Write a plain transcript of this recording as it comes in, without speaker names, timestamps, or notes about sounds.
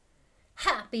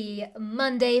Happy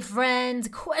Monday, friends.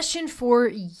 Question for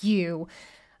you.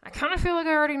 I kind of feel like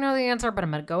I already know the answer, but I'm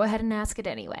going to go ahead and ask it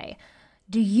anyway.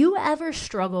 Do you ever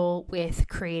struggle with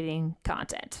creating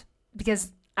content?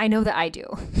 Because I know that I do.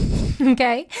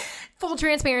 Okay? Full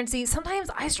transparency, sometimes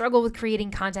I struggle with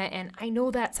creating content, and I know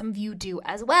that some of you do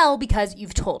as well because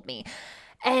you've told me.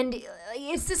 And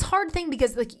it's this hard thing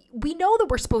because we know that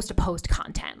we're supposed to post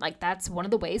content. That's one of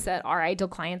the ways that our ideal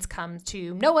clients come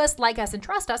to know us, like us, and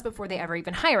trust us before they ever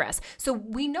even hire us. So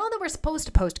we know that we're supposed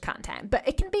to post content, but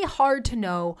it can be hard to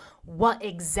know what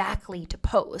exactly to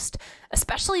post,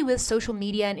 especially with social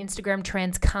media and Instagram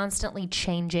trends constantly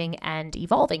changing and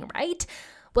evolving, right?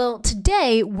 Well,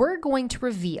 today we're going to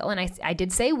reveal, and I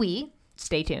did say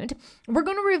stay tuned. We're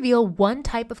going to reveal one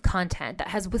type of content that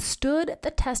has withstood the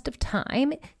test of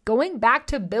time, going back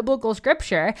to biblical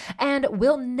scripture, and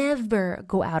will never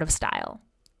go out of style.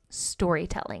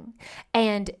 Storytelling.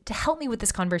 And to help me with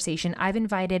this conversation, I've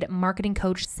invited marketing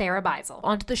coach Sarah Beisel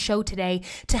onto the show today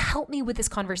to help me with this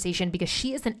conversation because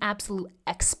she is an absolute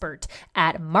expert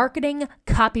at marketing,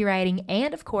 copywriting,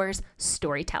 and of course,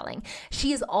 storytelling.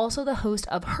 She is also the host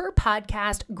of her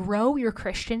podcast, Grow Your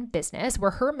Christian Business,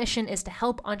 where her mission is to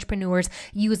help entrepreneurs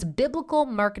use biblical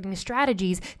marketing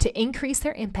strategies to increase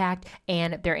their impact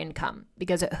and their income.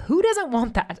 Because who doesn't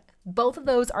want that? Both of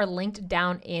those are linked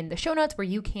down in the show notes where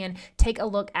you can take a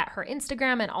look at her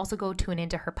Instagram and also go tune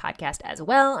into her podcast as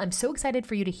well. I'm so excited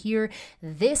for you to hear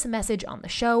this message on the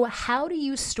show, how to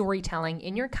use storytelling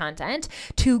in your content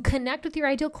to connect with your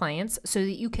ideal clients so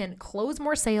that you can close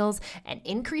more sales and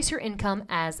increase your income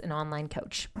as an online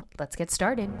coach. Let's get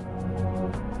started.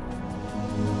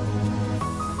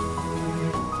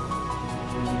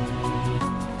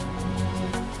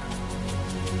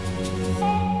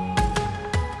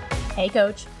 Hey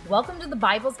coach, welcome to the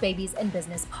Bibles, Babies, and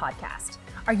Business podcast.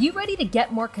 Are you ready to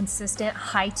get more consistent,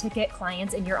 high-ticket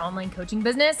clients in your online coaching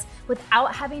business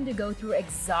without having to go through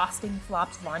exhausting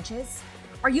flopped launches?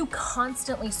 Are you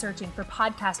constantly searching for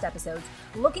podcast episodes,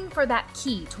 looking for that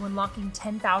key to unlocking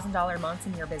 $10,000 months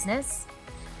in your business?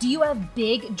 Do you have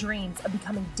big dreams of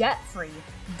becoming debt-free,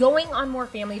 going on more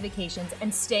family vacations,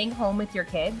 and staying home with your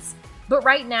kids? But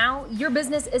right now, your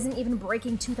business isn't even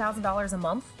breaking $2,000 a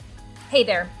month? Hey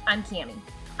there, I'm Cami.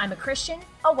 I'm a Christian,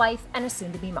 a wife, and a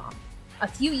soon-to-be mom. A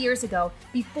few years ago,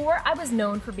 before I was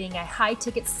known for being a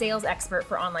high-ticket sales expert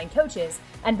for online coaches,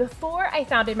 and before I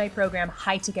founded my program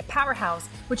High Ticket Powerhouse,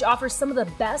 which offers some of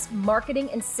the best marketing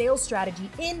and sales strategy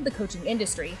in the coaching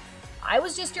industry, I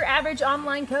was just your average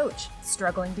online coach,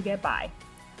 struggling to get by.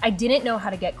 I didn't know how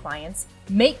to get clients,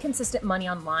 make consistent money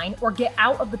online, or get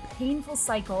out of the painful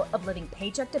cycle of living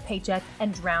paycheck to paycheck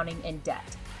and drowning in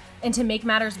debt. And to make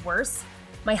matters worse,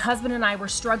 my husband and I were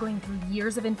struggling through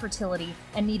years of infertility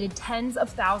and needed tens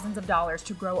of thousands of dollars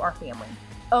to grow our family.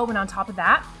 Oh, and on top of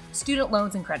that, student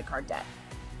loans and credit card debt.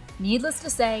 Needless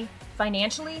to say,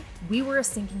 financially, we were a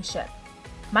sinking ship.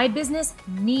 My business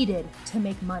needed to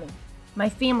make money. My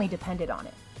family depended on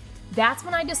it. That's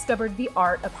when I discovered the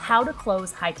art of how to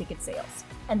close high-ticket sales.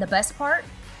 And the best part?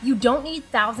 You don't need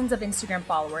thousands of Instagram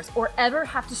followers or ever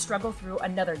have to struggle through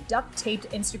another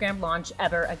duct-taped Instagram launch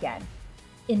ever again.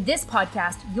 In this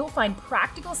podcast, you'll find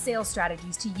practical sales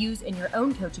strategies to use in your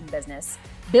own coaching business,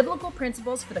 biblical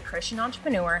principles for the Christian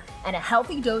entrepreneur, and a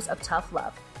healthy dose of tough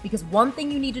love. Because one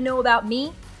thing you need to know about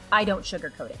me, I don't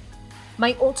sugarcoat it.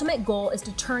 My ultimate goal is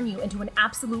to turn you into an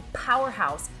absolute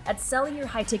powerhouse at selling your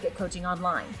high-ticket coaching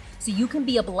online, so you can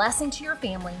be a blessing to your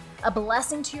family, a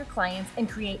blessing to your clients, and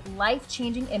create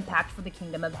life-changing impact for the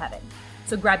kingdom of heaven.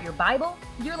 So grab your Bible,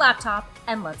 your laptop,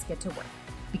 and let's get to work,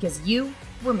 because you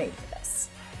were made for this.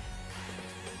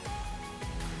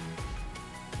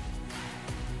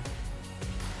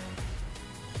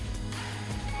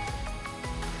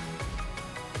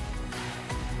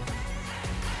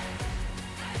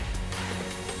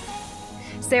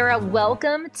 Sarah,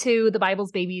 welcome to the Bibles,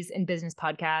 Babies, and Business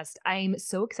podcast. I'm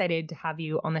so excited to have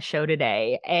you on the show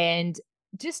today, and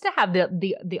just to have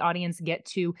the audience get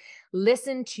to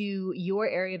listen to your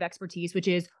area of expertise, which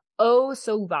is oh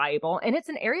so valuable, and it's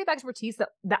an area of expertise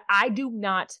that I do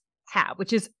not have,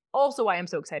 which is also why I'm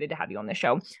so excited to have you on the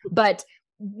show. But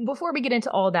before we get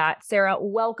into all that, Sarah,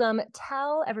 welcome.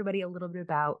 Tell everybody a little bit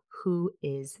about who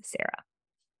is Sarah.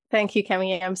 Thank you,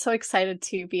 Cami. I'm so excited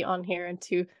to be on here and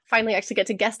to finally actually get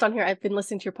to guest on here. I've been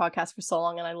listening to your podcast for so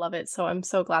long and I love it. So I'm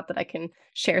so glad that I can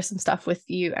share some stuff with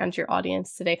you and your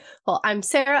audience today. Well, I'm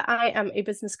Sarah. I am a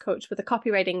business coach with a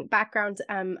copywriting background.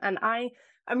 And I'm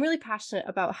really passionate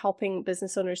about helping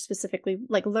business owners specifically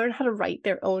learn how to write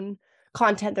their own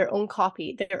content, their own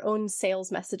copy, their own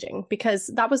sales messaging, because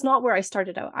that was not where I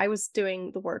started out. I was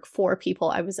doing the work for people.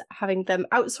 I was having them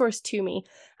outsourced to me.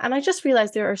 And I just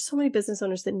realized there are so many business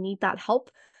owners that need that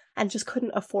help and just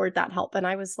couldn't afford that help. And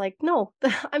I was like, no,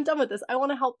 I'm done with this. I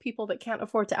want to help people that can't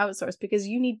afford to outsource, because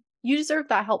you deserve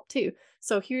that help too.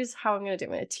 So here's how I'm going to do it.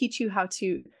 I'm going to teach you how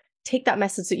to take that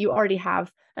message that you already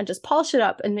have and just polish it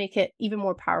up and make it even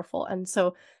more powerful. And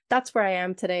so that's where I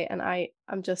am today. And I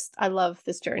love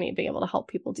this journey, being able to help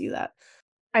people do that.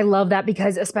 I love that,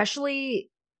 because especially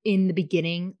in the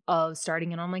beginning of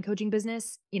starting an online coaching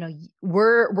business,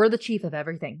 we're the chief of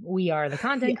everything. We are the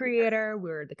content creator,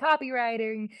 we're the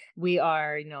copywriting, we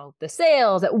are, the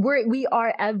sales, we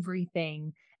are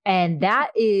everything. And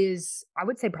that is, I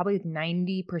would say, probably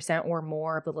 90% or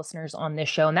more of the listeners on this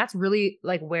show. And that's really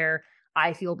like where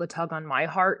I feel the tug on my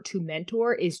heart to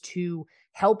mentor, is to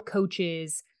help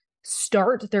coaches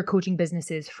start their coaching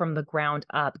businesses from the ground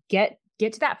up, get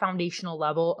to that foundational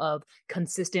level of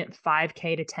consistent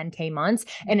 5K to 10K months.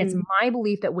 And it's my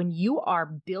belief that when you are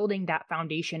building that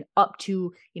foundation up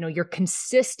to, your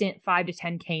consistent 5 to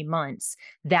 10K months,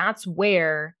 that's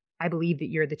where I believe that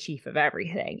you're the chief of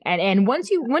everything. And once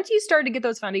you start to get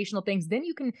those foundational things, then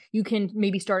you can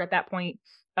maybe start at that point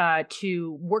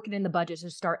to work it in the budget to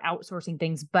start outsourcing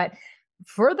things. But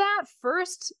for that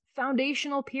first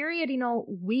foundational period,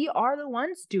 we are the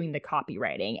ones doing the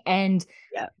copywriting. And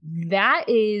that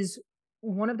is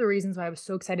one of the reasons why I was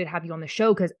so excited to have you on the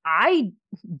show, because I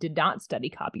did not study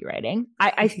copywriting.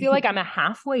 I feel like I'm a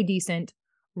halfway decent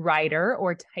writer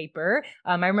or typer.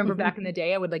 I remember back in the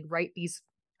day, I would like write these.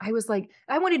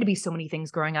 I wanted to be so many things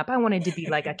growing up. I wanted to be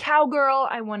like a cowgirl.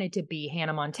 I wanted to be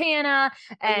Hannah Montana.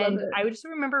 And I would just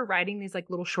remember writing these like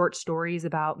little short stories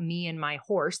about me and my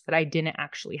horse that I didn't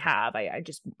actually have. I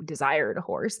just desired a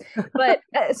horse. But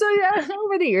so yeah,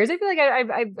 over the years, I feel like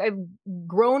I've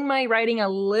grown my writing a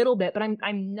little bit, but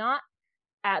I'm not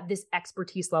at this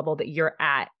expertise level that you're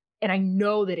at. And I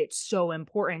know that it's so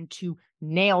important to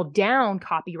nail down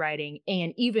copywriting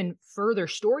and even further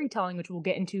storytelling, which we'll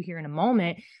get into here in a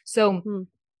moment. So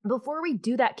before we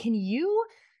do that, can you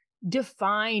give us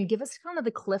kind of the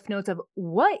cliff notes of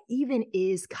what even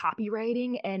is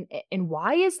copywriting, and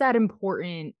why is that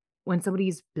important when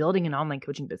somebody's building an online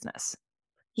coaching business?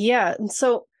 Yeah. And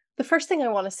so the first thing I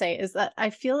want to say is that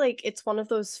I feel like it's one of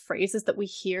those phrases that we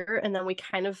hear and then we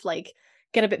kind of like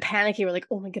get a bit panicky. We're like,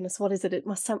 oh my goodness, what is it? It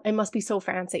must be so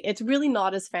fancy. It's really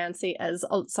not as fancy as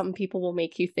some people will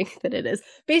make you think that it is.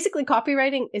 Basically,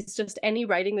 copywriting is just any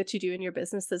writing that you do in your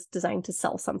business that's designed to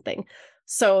sell something.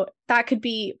 So that could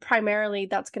be primarily,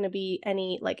 that's going to be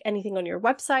anything on your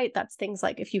website. That's things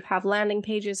like if you have landing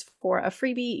pages for a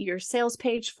freebie, your sales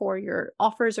page for your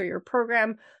offers or your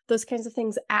program, those kinds of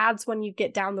things, ads when you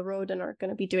get down the road and are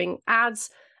going to be doing ads.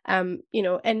 And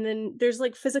then there's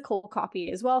like physical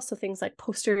copy as well. So things like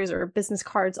posters or business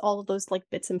cards, all of those like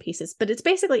bits and pieces, but it's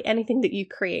basically anything that you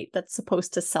create that's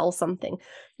supposed to sell something.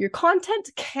 Your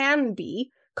content can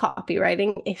be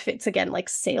copywriting if it's again like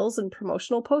sales and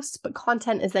promotional posts, but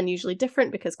content is then usually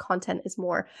different because content is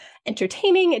more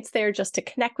entertaining. It's there just to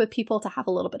connect with people, to have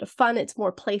a little bit of fun. It's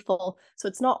more playful. So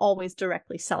it's not always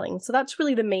directly selling. So that's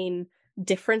really the main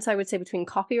difference, I would say, between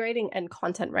copywriting and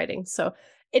content writing. So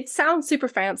it sounds super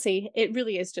fancy. It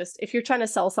really is just, if you're trying to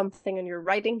sell something and you're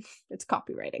writing, it's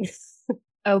copywriting.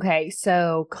 Okay,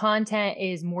 so content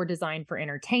is more designed for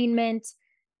entertainment.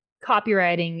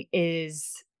 Copywriting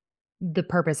is the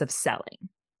purpose of selling.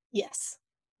 Yes.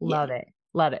 Love it.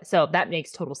 Love it. So that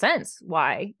makes total sense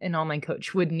why an online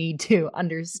coach would need to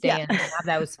understand and have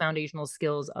those foundational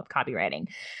skills of copywriting.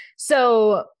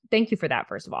 So thank you for that,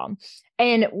 first of all.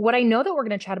 And what I know that we're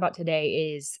going to chat about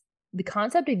today is the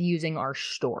concept of using our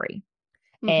story.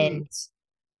 And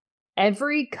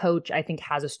every coach, I think,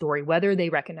 has a story, whether they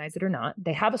recognize it or not.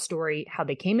 They have a story, how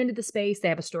they came into the space. They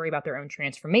have a story about their own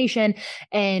transformation.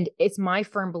 And it's my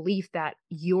firm belief that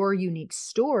your unique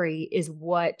story is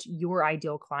what your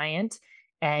ideal client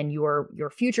and your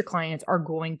future clients are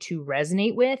going to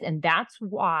resonate with. And that's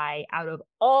why out of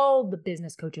all the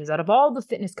business coaches, out of all the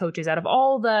fitness coaches, out of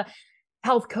all the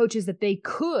health coaches that they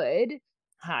could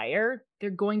hire, they're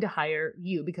going to hire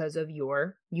you because of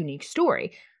your unique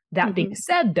story. That being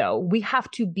said, though, we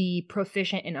have to be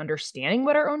proficient in understanding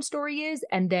what our own story is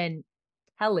and then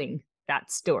telling that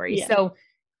story. Yeah. So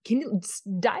can you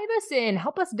dive us in,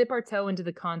 help us dip our toe into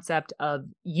the concept of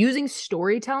using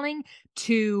storytelling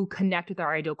to connect with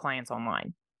our ideal clients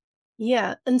online?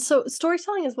 Yeah. And so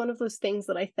storytelling is one of those things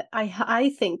that I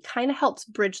think kind of helps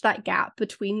bridge that gap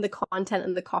between the content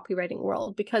and the copywriting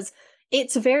world, because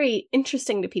it's very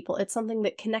interesting to people. It's something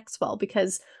that connects well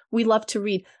because we love to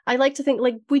read. I like to think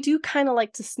like we do kind of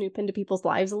like to snoop into people's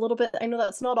lives a little bit. I know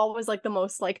that's not always like the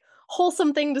most like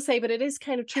wholesome thing to say, but it is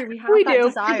kind of true. We have We that do.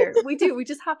 desire. We do. We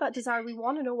just have that desire. We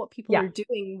want to know what people Yeah. are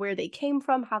doing, where they came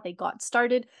from, how they got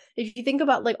started. If you think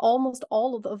about like almost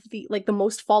all of the like the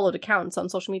most followed accounts on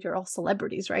social media are all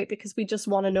celebrities, right? Because we just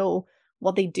want to know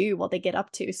what they do, what they get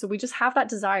up to. So we just have that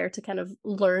desire to kind of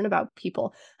learn about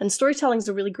people. And storytelling is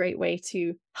a really great way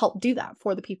to help do that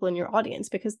for the people in your audience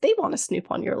because they want to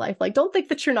snoop on your life. Like, don't think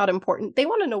that you're not important. They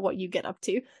want to know what you get up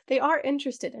to. They are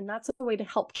interested. And that's a way to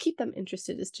help keep them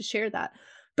interested is to share that.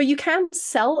 But you can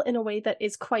sell in a way that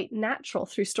is quite natural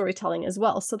through storytelling as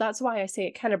well. So that's why I say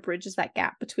it kind of bridges that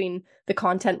gap between the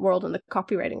content world and the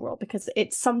copywriting world, because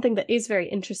it's something that is very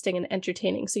interesting and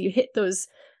entertaining. So you hit those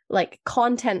like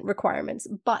content requirements,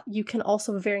 but you can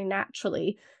also very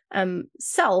naturally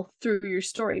sell through your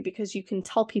story because you can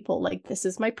tell people like, this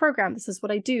is my program, this is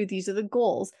what I do, these are the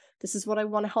goals, this is what I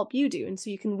want to help you do. And so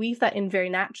you can weave that in very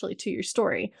naturally to your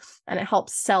story, and it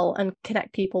helps sell and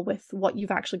connect people with what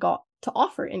you've actually got to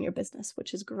offer in your business,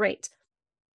 which is great.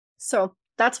 So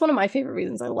that's one of my favorite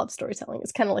reasons I love storytelling.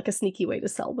 It's kind of like a sneaky way to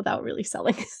sell without really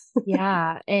selling.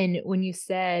 Yeah. And when you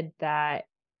said that,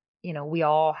 we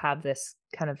all have this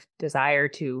kind of desire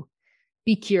to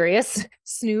be curious,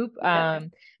 snoop,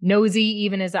 nosy,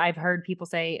 even as I've heard people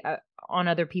say on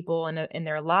other people in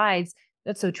their lives.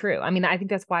 That's so true. I mean, I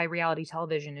think that's why reality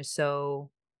television is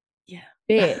so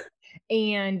big.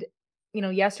 And,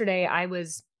 yesterday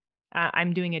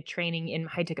I'm doing a training in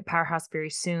High Ticket Powerhouse very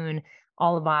soon,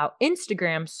 all about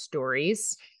Instagram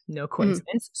stories. No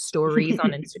coincidence, stories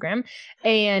on Instagram.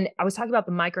 And I was talking about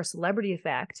the micro celebrity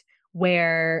effect,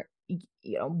 where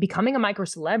becoming a micro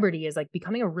celebrity is like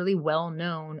becoming a really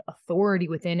well-known authority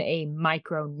within a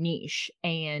micro niche.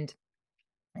 And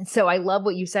so I love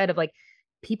what you said of like,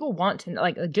 people want to know,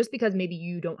 like, just because maybe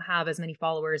you don't have as many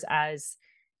followers as,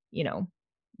 you know,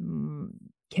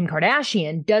 Kim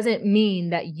Kardashian doesn't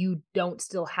mean that you don't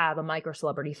still have a micro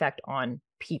celebrity effect on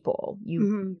people.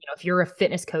 If you're a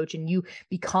fitness coach and you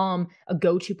become a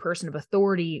go-to person of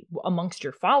authority amongst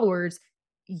your followers,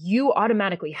 you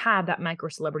automatically have that micro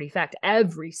celebrity effect.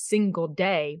 Every single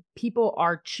day, people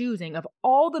are choosing, of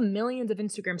all the millions of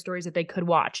Instagram stories that they could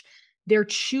watch, they're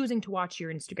choosing to watch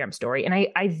your Instagram story. And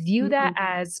I view that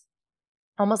as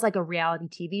almost like a reality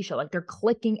TV show. Like, they're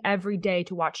clicking every day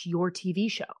to watch your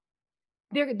TV show.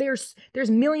 There's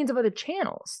millions of other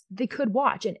channels they could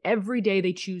watch, and every day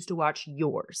they choose to watch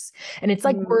yours. And it's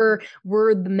like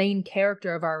we're the main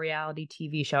character of our reality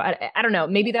TV show. I don't know.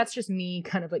 Maybe that's just me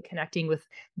kind of like connecting with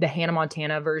the Hannah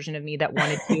Montana version of me that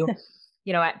wanted to,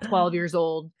 at 12 years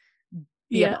old,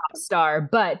 be a pop star.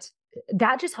 But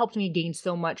that just helped me gain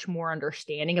so much more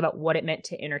understanding about what it meant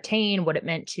to entertain, what it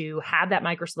meant to have that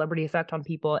micro celebrity effect on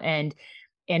people, and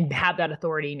have that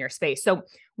authority in your space. So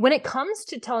when it comes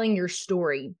to telling your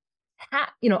story,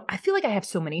 I feel like I have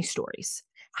so many stories.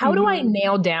 How do I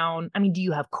nail down? I mean, do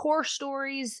you have core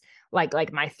stories,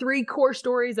 like my 3 core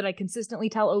stories that I consistently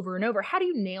tell over and over? How do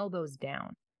you nail those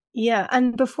down? Yeah.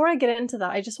 And before I get into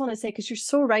that, I just want to say, because you're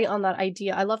so right on that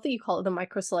idea. I love that you call it the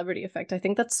micro celebrity effect. I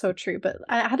think that's so true. But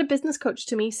I had a business coach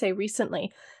to me say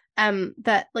recently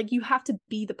that like you have to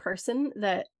be the person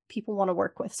that people want to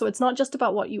work with. So it's not just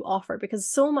about what you offer, because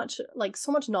so much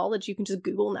knowledge you can just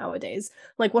Google nowadays.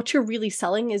 Like, what you're really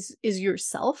selling is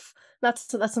yourself.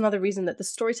 That's another reason that the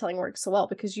storytelling works so well,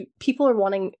 because people are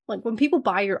wanting, like, when people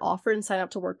buy your offer and sign up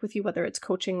to work with you, whether it's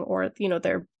coaching or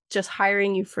they're just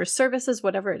hiring you for services,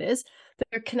 whatever it is,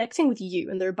 they're connecting with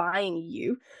you and they're buying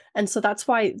you. And so that's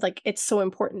why like it's so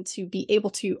important to be able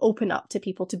to open up to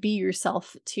people, to be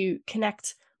yourself, to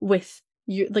connect with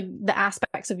you, like the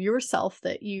aspects of yourself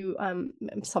that you I'm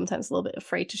sometimes a little bit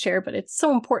afraid to share. But it's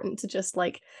so important to just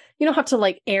like, you don't have to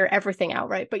like air everything out,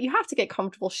 right? But you have to get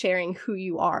comfortable sharing who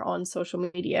you are on social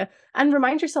media, and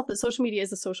remind yourself that social media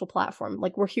is a social platform.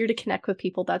 Like, we're here to connect with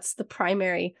people. That's the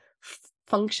primary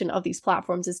function of these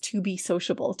platforms, is to be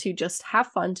sociable, to just have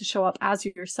fun, to show up as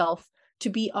yourself, to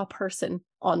be a person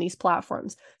on these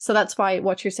platforms. So that's why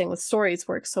what you're saying with stories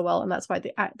works so well, and that's why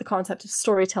the concept of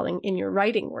storytelling in your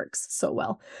writing works so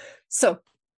well. So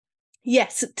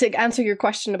yes, to answer your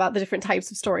question about the different types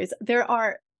of stories, there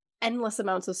are endless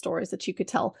amounts of stories that you could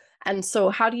tell. And so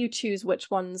how do you choose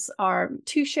which ones are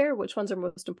to share, which ones are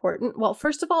most important? Well,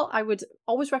 first of all, I would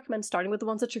always recommend starting with the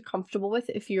ones that you're comfortable with.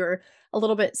 If you're a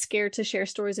little bit scared to share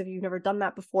stories, if you've never done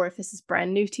that before, if this is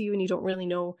brand new to you and you don't really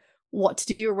know what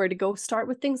to do or where to go, start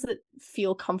with things that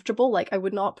feel comfortable. Like, I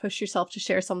would not push yourself to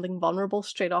share something vulnerable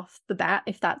straight off the bat.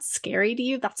 If that's scary to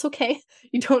you, that's okay.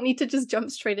 You don't need to just jump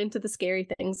straight into the scary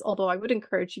things, although I would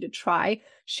encourage you to try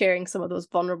sharing some of those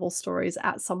vulnerable stories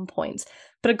at some point.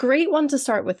 But a great one to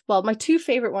start with, well, my two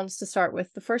favorite ones to start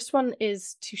with, the first one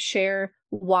is to share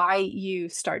why you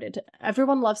started.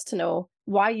 Everyone loves to know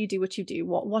why you do what you do.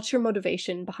 What's your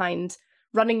motivation behind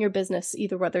running your business,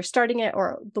 either whether starting it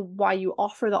or the why you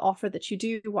offer the offer that you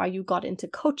do, why you got into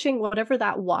coaching, whatever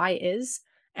that why is.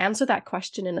 Answer that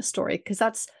question in a story, because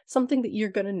that's something that you're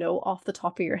going to know off the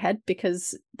top of your head,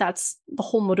 because that's the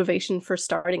whole motivation for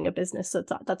starting a business. So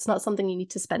that's not something you need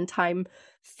to spend time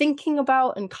thinking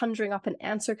about and conjuring up an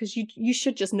answer, because you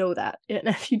should just know that. And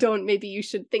if you don't, maybe you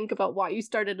should think about why you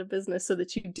started a business so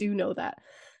that you do know that.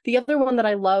 The other one that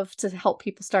I love to help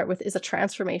people start with is a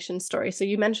transformation story. So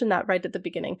you mentioned that right at the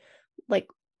beginning, like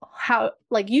how,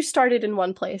 like, you started in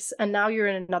one place and now you're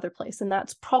in another place. And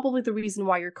that's probably the reason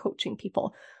why you're coaching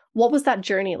people. What was that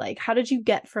journey like? How did you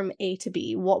get from A to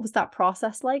B? What was that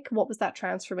process like? What was that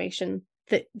transformation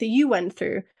that you went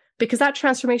through? Because that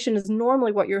transformation is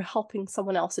normally what you're helping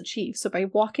someone else achieve. So by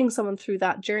walking someone through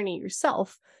that journey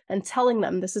yourself and telling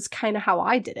them, this is kind of how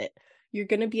I did it, you're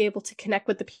going to be able to connect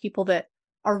with the people that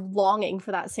are longing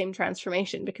for that same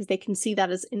transformation, because they can see that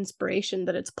as inspiration,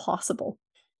 that it's possible.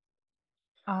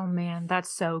 Oh man, that's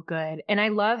so good. And I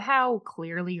love how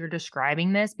clearly you're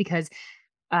describing this, because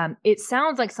it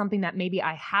sounds like something that maybe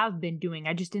I have been doing.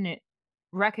 I just didn't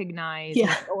recognize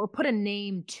or put a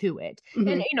name to it. Mm-hmm.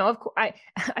 And of course,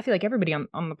 I feel like everybody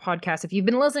on the podcast, if you've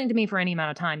been listening to me for any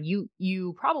amount of time,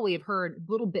 you probably have heard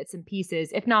little bits and pieces,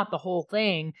 if not the whole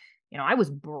thing. I was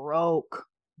broke,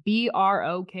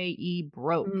 BROKE,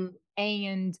 broke. Mm-hmm.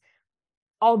 And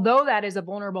although that is a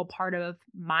vulnerable part of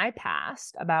my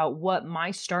past about what my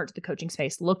start to the coaching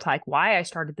space looked like, why I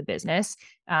started the business,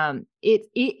 it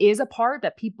is a part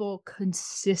that people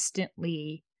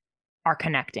consistently are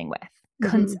connecting with.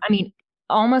 Mm-hmm. I mean,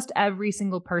 almost every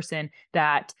single person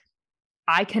that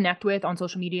I connect with on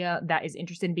social media that is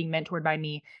interested in being mentored by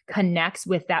me connects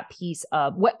with that piece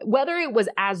of whether it was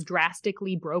as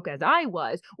drastically broke as I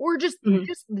was, or just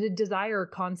the desire or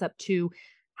concept to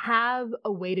have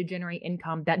a way to generate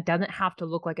income that doesn't have to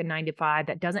look like a 9 to 5,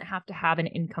 that doesn't have to have an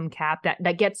income cap,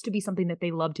 that gets to be something that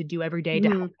they love to do every day to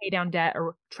help pay down debt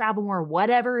or travel more,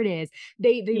 whatever it is.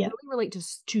 They really relate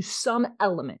to some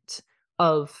element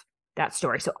of that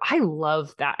story. So I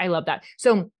love that. I love that.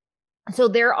 So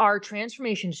there are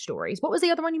transformation stories. What was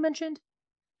the other one you mentioned?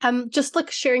 Just like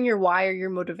sharing your why or your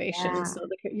motivation. Yeah. So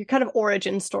like your kind of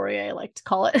origin story, I like to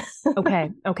call it.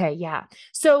 Okay. Yeah.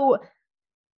 So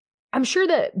I'm sure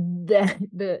that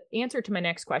the answer to my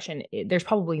next question, there's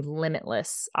probably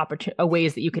limitless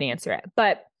ways that you can answer it.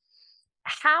 But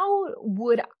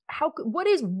what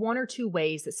is one or two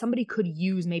ways that somebody could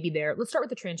use let's start with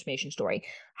the transformation story.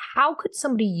 How could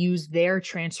somebody use their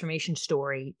transformation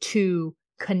story to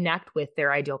connect with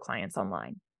their ideal clients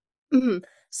online? Mm-hmm.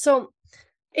 So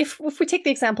if we take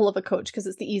the example of a coach, because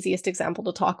it's the easiest example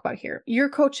to talk about here, you're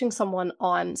coaching someone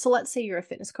on, so let's say you're a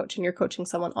fitness coach and you're coaching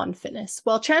someone on fitness.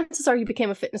 Well, chances are you became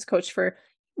a fitness coach for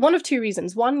one of two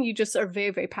reasons. One, you just are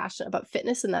very, very passionate about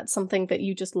fitness and that's something that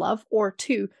you just love. Or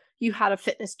two, you had a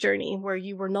fitness journey where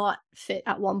you were not fit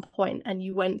at one point and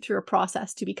you went through a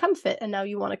process to become fit, and now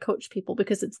you want to coach people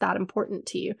because it's that important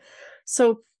to you.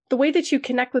 So the way that you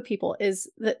connect with people is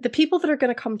that the people that are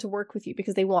going to come to work with you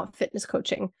because they want fitness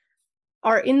coaching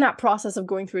are in that process of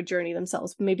going through a journey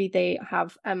themselves. Maybe they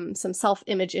have some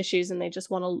self-image issues and they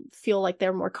just want to feel like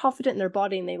they're more confident in their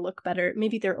body and they look better.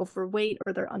 Maybe they're overweight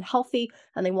or they're unhealthy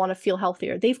and they want to feel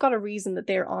healthier. They've got a reason that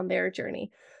they're on their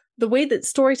journey. The way that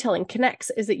storytelling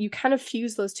connects is that you kind of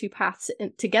fuse those two paths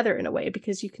together in a way,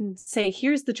 because you can say,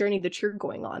 here's the journey that you're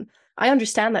going on. I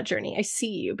understand that journey. I see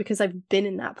you because I've been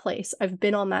in that place. I've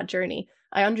been on that journey.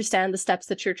 I understand the steps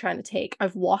that you're trying to take.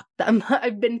 I've walked them.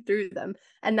 I've been through them.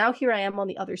 And now here I am on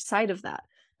the other side of that.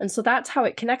 And so that's how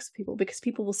it connects with people, because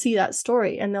people will see that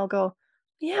story and they'll go,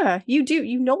 yeah, you do.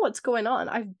 You know what's going on.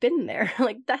 I've been there.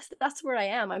 Like that's where I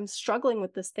am. I'm struggling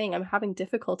with this thing. I'm having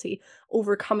difficulty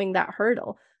overcoming that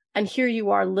hurdle. And here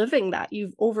you are living that.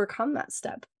 You've overcome that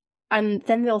step. And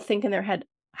then they'll think in their head,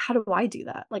 how do I do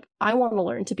that? Like, I want to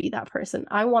learn to be that person.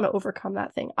 I want to overcome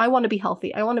that thing. I want to be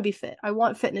healthy. I want to be fit. I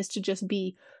want fitness to just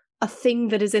be a thing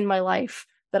that is in my life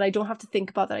that I don't have to think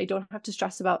about, that I don't have to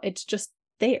stress about. It's just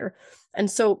there.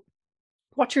 And so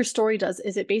what your story does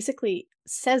is it basically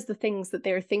says the things that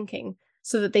they're thinking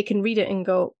so that they can read it and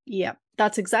go, yeah,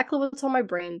 that's exactly what's on my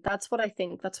brain. That's what I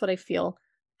think. That's what I feel.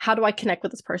 how do I connect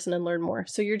with this person and learn more?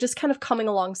 So you're just kind of coming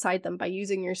alongside them by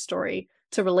using your story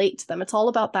to relate to them. It's all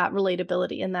about that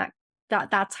relatability, and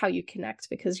that's how you connect,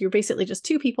 because you're basically just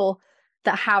two people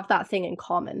that have that thing in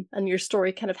common, and your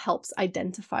story kind of helps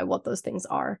identify what those things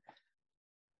are.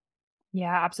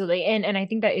 Yeah, absolutely. And I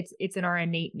think that it's in our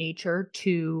innate nature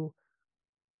to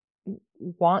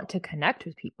want to connect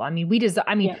with people. I mean,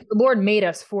 Yeah. the Lord made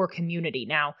us for community.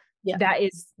 Now, Yeah. that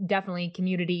is definitely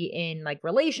community in like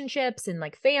relationships and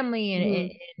like family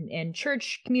and, Mhm. and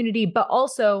church community, but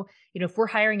also, if we're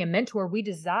hiring a mentor, we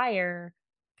desire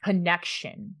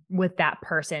connection with that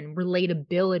person,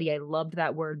 relatability. I loved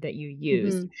that word that you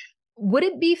used. Mhm. Would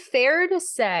it be fair to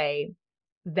say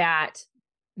that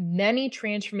many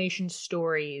transformation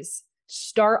stories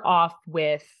start off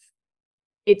with,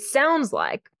 it sounds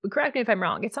like, but correct me if I'm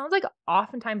wrong, it sounds like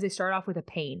oftentimes they start off with a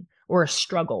pain or a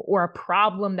struggle or a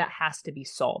problem that has to be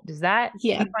solved. Do Yeah.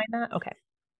 you find that? Okay.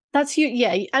 That's you,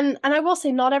 yeah, and I will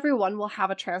say not everyone will have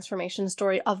a transformation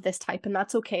story of this type, and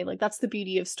that's okay. Like, that's the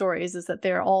beauty of stories, is that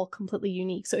they're all completely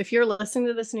unique. So if you're listening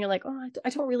to this and you're like, oh, I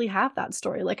don't really have that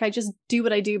story, like I just do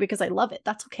what I do because I love it,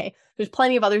 that's okay. There's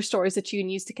plenty of other stories that you can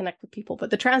use to connect with people, but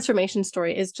the transformation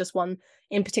story is just one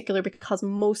in particular, because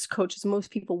most coaches,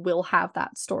 most people will have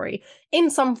that story in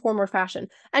some form or fashion,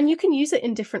 and you can use it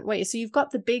in different ways. So you've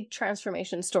got the big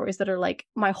transformation stories that are like,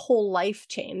 my whole life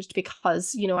changed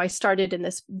because, I started in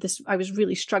this, I was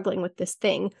really struggling with this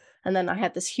thing, and then I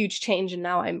had this huge change and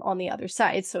now I'm on the other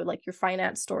side. So like, your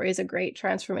finance story is a great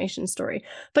transformation story,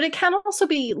 but it can also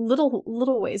be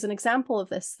little ways. An example of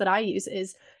this that I use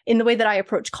is in the way that I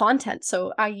approach content.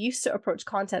 So I used to approach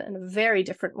content in a very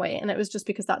different way, and it was just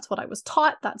because that's what I was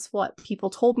taught, that's what people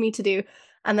told me to do.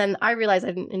 And then I realized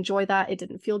I didn't enjoy that. It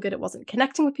didn't feel good. It wasn't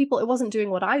connecting with people. It wasn't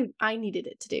doing what I needed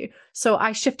it to do. So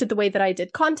I shifted the way that I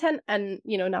did content, and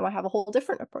now I have a whole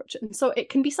different approach. And so it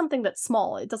can be something that's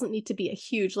small. It doesn't need to be a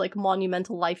huge, like,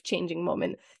 monumental, life-changing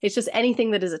moment. It's just anything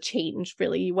that is a change,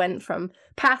 really. You went from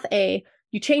path A,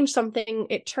 you changed something,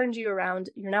 it turned you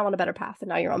around, you're now on a better path, and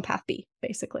now you're on path B,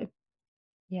 basically.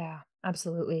 Yeah,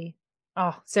 absolutely.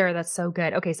 Oh, Sarah, that's so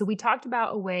good. Okay, so we talked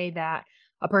about a way that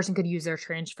a person could use their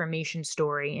transformation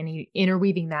story and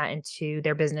interweaving that into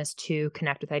their business to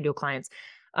connect with ideal clients.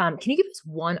 Can you give us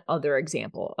one other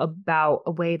example about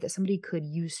a way that somebody could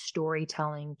use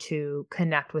storytelling to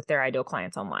connect with their ideal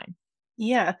clients online?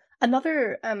 Yeah.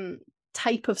 Another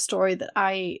type of story that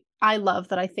I love,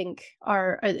 that I think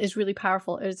is really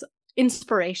powerful, is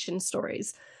inspiration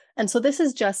stories. And so this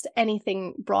is just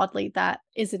anything broadly that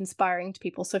is inspiring to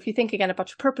people. So if you think again about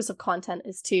your purpose of content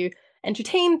is to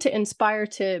entertain, to inspire,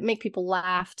 to make people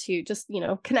laugh, to just,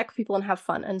 connect with people and have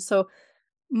fun. And so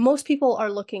most people are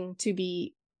looking to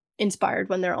be inspired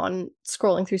when they're on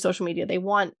scrolling through social media. They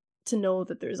want to know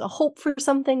that there's a hope for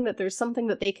something, that there's something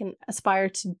that they can aspire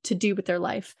to do with their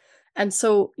life. And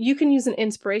so you can use an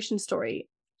inspiration story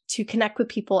to connect with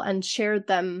people and share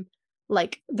them,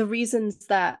 like, the reasons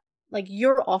that, like,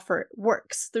 your offer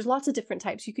works. There's lots of different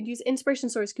types. You could use inspiration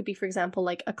stories, could be, for example,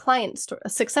 like a client story, a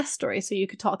success story. So you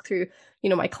could talk through,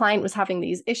 my client was having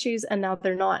these issues and now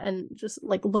they're not, and just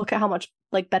like look at how much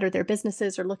like better their business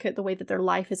is, or look at the way that their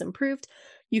life has improved.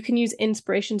 You can use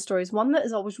inspiration stories. One that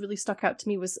has always really stuck out to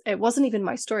me was, it wasn't even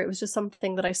my story, it was just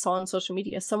something that I saw on social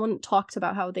media. Someone talked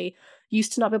about how they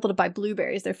used to not be able to buy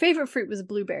blueberries. Their favorite fruit was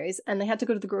blueberries, and they had to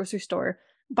go to the grocery store,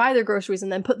 buy their groceries,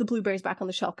 and then put the blueberries back on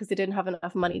the shelf because they didn't have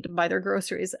enough money to buy their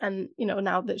groceries. And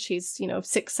now that she's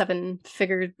 6-7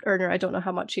 figure earner, I don't know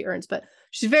how much she earns, but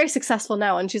she's very successful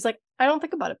now, and she's like, I don't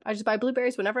think about it. I just buy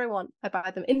blueberries whenever I want. I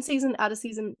buy them in season, out of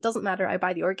season, doesn't matter. I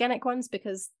buy the organic ones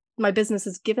because my business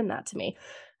has given that to me.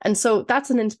 And so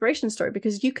that's an inspiration story,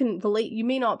 because you can relate. You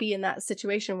may not be in that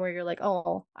situation where you're like,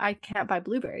 oh, I can't buy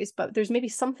blueberries, but there's maybe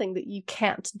something that you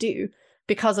can't do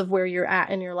because of where you're at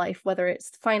in your life, whether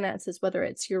it's finances, whether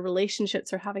it's your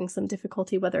relationships are having some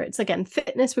difficulty, whether it's, again,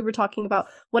 fitness we were talking about,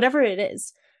 whatever it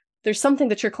is. There's something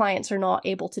that your clients are not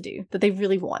able to do that they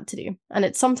really want to do. And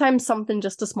it's sometimes something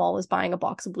just as small as buying a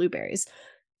box of blueberries.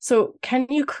 So can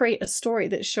you create a story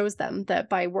that shows them that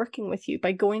by working with you,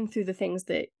 by going through the things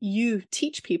that you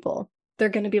teach people, they're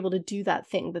going to be able to do that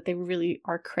thing that they really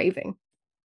are craving?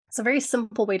 It's a very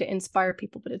simple way to inspire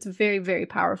people, but it's very, very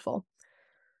powerful.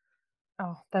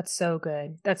 Oh, that's so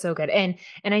good. That's so good. And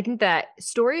I think that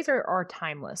stories are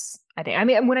timeless. I think. I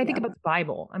mean, when I think Yeah. about the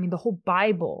Bible, I mean, the whole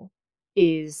Bible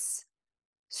is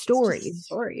It's just stories.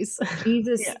 stories.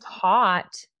 Jesus Yeah.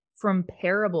 taught from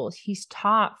parables. He's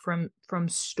taught from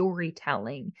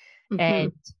storytelling. Hmm.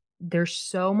 And there's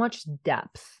so much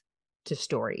depth to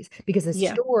stories because a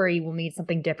Yeah. story will mean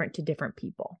something different to different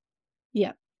people.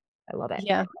 Yeah. I love it.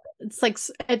 Yeah. it's like,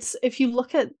 it's, if you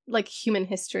look at like human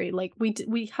history, like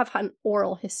we have had an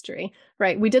oral history,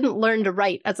 right? We didn't learn to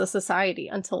write as a society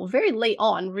until very late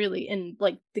on, really, in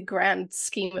like the grand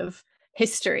scheme of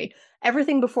history.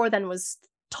 Everything before then was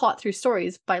taught through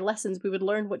stories. By lessons, we would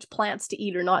learn which plants to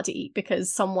eat or not to eat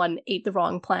because someone ate the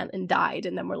wrong plant and died,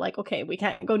 and then we're like, okay, we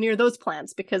can't go near those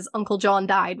plants because Uncle John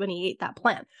died when he ate that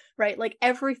plant, right? Like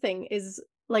everything is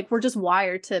like, we're just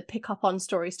wired to pick up on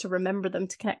stories, to remember them,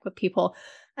 to connect with people.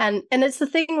 And it's the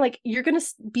thing, like, you're gonna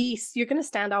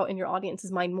stand out in your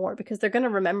audience's mind more because they're gonna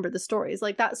remember the stories.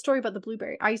 Like that story about the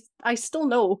blueberry, I still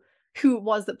know who it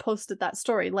was that posted that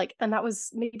story. Like, and that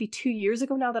was maybe 2 years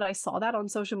ago now that I saw that on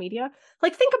social media.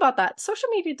 Like, think about that. Social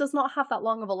media does not have that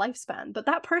long of a lifespan, but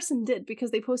that person did,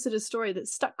 because they posted a story that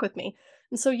stuck with me.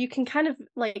 And so you can kind of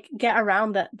like get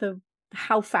around that, the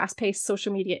how fast-paced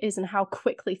social media is and how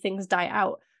quickly things die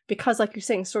out, because like you're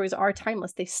saying, stories are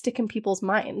timeless. They stick in people's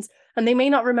minds, and they may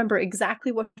not remember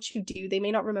exactly what you do, they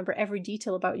may not remember every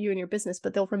detail about you and your business,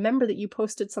 but they'll remember that you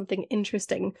posted something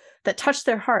interesting that touched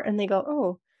their heart, and they go,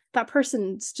 oh, that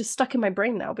person's just stuck in my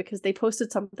brain now because they posted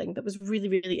something that was really,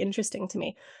 really interesting to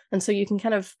me. And so you can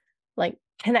kind of like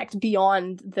connect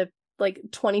beyond the like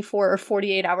 24 or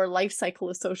 48 hour life cycle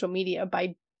of social media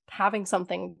by having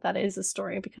something that is a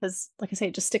story, because like I say,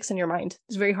 it just sticks in your mind.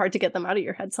 It's very hard to get them out of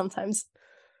your head sometimes.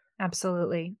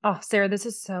 Absolutely. Oh, Sarah, this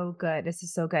is so good. This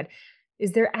is so good.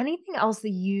 Is there anything else that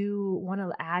you want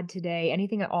to add today?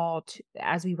 Anything at all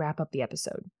as we wrap up the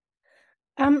episode?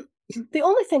 The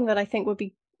only thing that I think would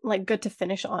be like good to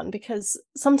finish on, because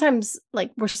sometimes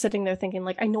like we're sitting there thinking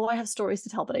like, I know I have stories to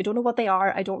tell, but I don't know what they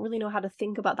are. I don't really know how to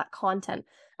think about that content.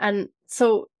 And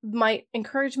so my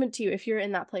encouragement to you, if you're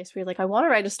in that place where you're like, I want to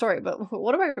write a story, but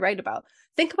what do I write about?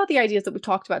 Think about the ideas that we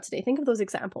talked about today. Think of those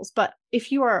examples. But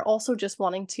if you are also just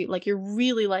wanting to, like, you're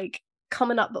really like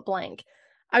coming up but blank,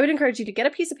 I would encourage you to get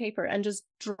a piece of paper and just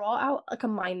draw out like a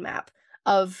mind map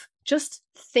of just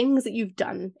things that you've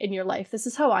done in your life. This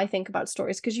is how I think about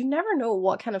stories, because you never know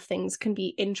what kind of things can be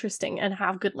interesting and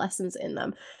have good lessons in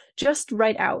them. Just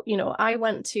write out, I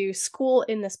went to school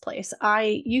in this place.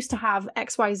 I used to have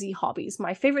XYZ hobbies.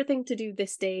 My favorite thing to do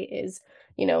this day is,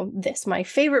 this. My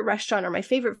favorite restaurant or my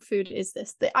favorite food is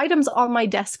this. The items on my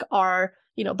desk are,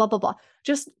 blah, blah, blah.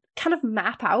 Just kind of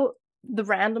map out the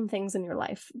random things in your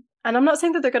life. And I'm not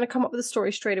saying that they're going to come up with a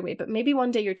story straight away, but maybe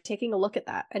one day you're taking a look at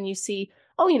that and you see,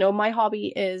 oh, my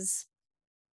hobby is,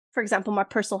 for example, my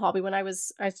personal hobby. When I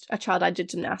was a child, I did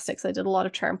gymnastics. I did a lot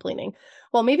of trampolining.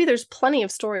 Well, maybe there's plenty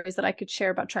of stories that I could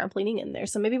share about trampolining in there.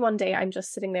 So maybe one day I'm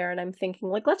just sitting there and I'm thinking,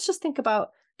 like, let's just think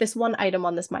about this one item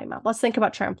on this mind map. Let's think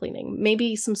about trampolining.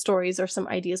 Maybe some stories or some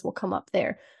ideas will come up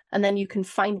there. And then you can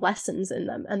find lessons in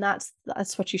them. And that's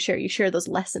what you share. You share those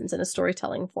lessons in a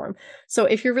storytelling form. So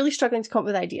if you're really struggling to come up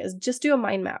with ideas, just do a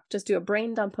mind map. Just do a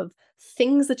brain dump of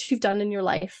things that you've done in your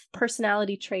life,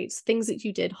 personality traits, things that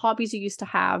you did, hobbies you used to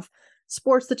have,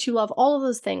 sports that you love, all of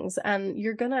those things. And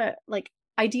you're gonna, like,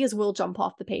 ideas will jump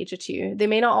off the page at you. They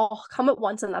may not all come at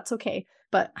once, and that's okay.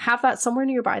 But have that somewhere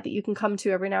nearby that you can come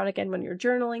to every now and again when you're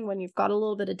journaling, when you've got a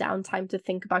little bit of downtime to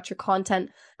think about your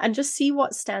content, and just see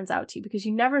what stands out to you, because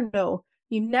you never know.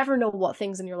 You never know what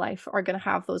things in your life are going to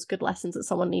have those good lessons that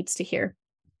someone needs to hear.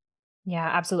 Yeah,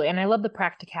 absolutely. And I love the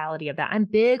practicality of that. I'm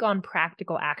big on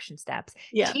practical action steps.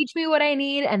 Yeah. Teach me what I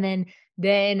need, and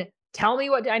then tell me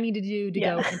what I need to do to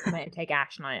go implement and take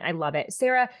action on it. I love it.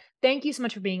 Sarah, thank you so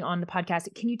much for being on the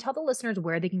podcast. Can you tell the listeners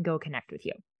where they can go connect with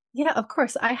you? Yeah, of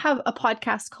course. I have a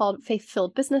podcast called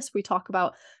Faith-Filled Business. We talk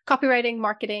about copywriting,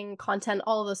 marketing, content,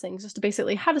 all of those things, just to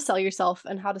basically how to sell yourself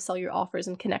and how to sell your offers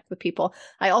and connect with people.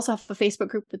 I also have a Facebook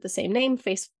group with the same name,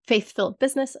 Faith-Filled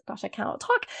Business. Gosh, I cannot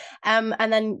talk. And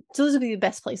then those would be the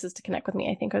best places to connect with me,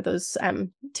 I think, are those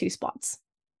two spots.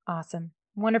 Awesome.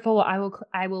 Wonderful. Well,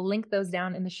 I will link those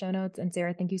down in the show notes. And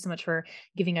Sarah, thank you so much for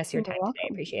giving us your time today.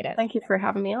 I appreciate it. Thank you for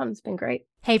having me on. It's been great.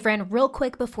 Hey friend, real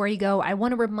quick before you go, I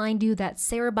want to remind you that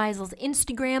Sarah Beisel's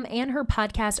Instagram and her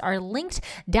podcast are linked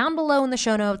down below in the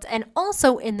show notes. And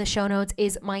also in the show notes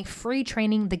is my free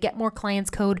training, the Get More Clients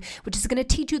Code, which is going to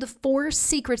teach you the 4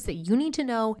 secrets that you need to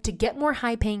know to get more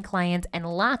high-paying clients and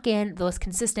lock in those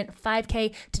consistent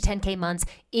 5K to 10K months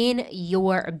in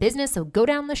your business. So go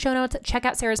down in the show notes, check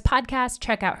out Sarah's podcast,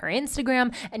 check out her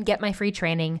Instagram, and get my free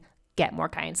training, Get More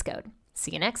Clients Code. See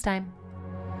you next time.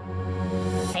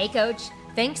 Hey, Coach.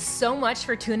 Thanks so much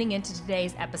for tuning into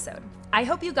today's episode. I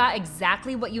hope you got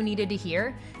exactly what you needed to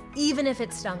hear, even if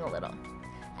it stung a little.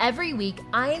 Every week,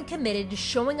 I am committed to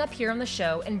showing up here on the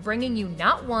show and bringing you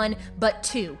not one, but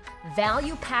two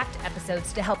value-packed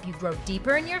episodes to help you grow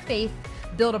deeper in your faith,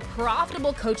 build a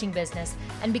profitable coaching business,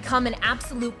 and become an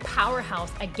absolute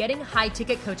powerhouse at getting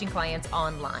high-ticket coaching clients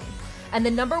online. And the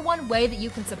number one way that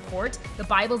you can support the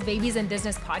Bible's Babies in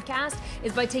Business podcast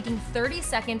is by taking 30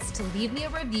 seconds to leave me a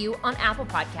review on Apple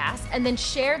Podcasts and then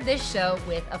share this show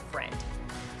with a friend.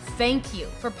 Thank you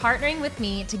for partnering with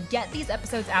me to get these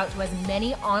episodes out to as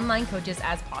many online coaches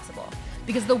as possible,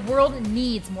 because the world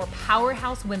needs more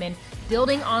powerhouse women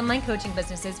building online coaching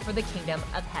businesses for the kingdom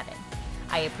of heaven.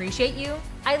 I appreciate you,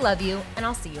 I love you, and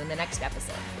I'll see you in the next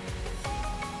episode.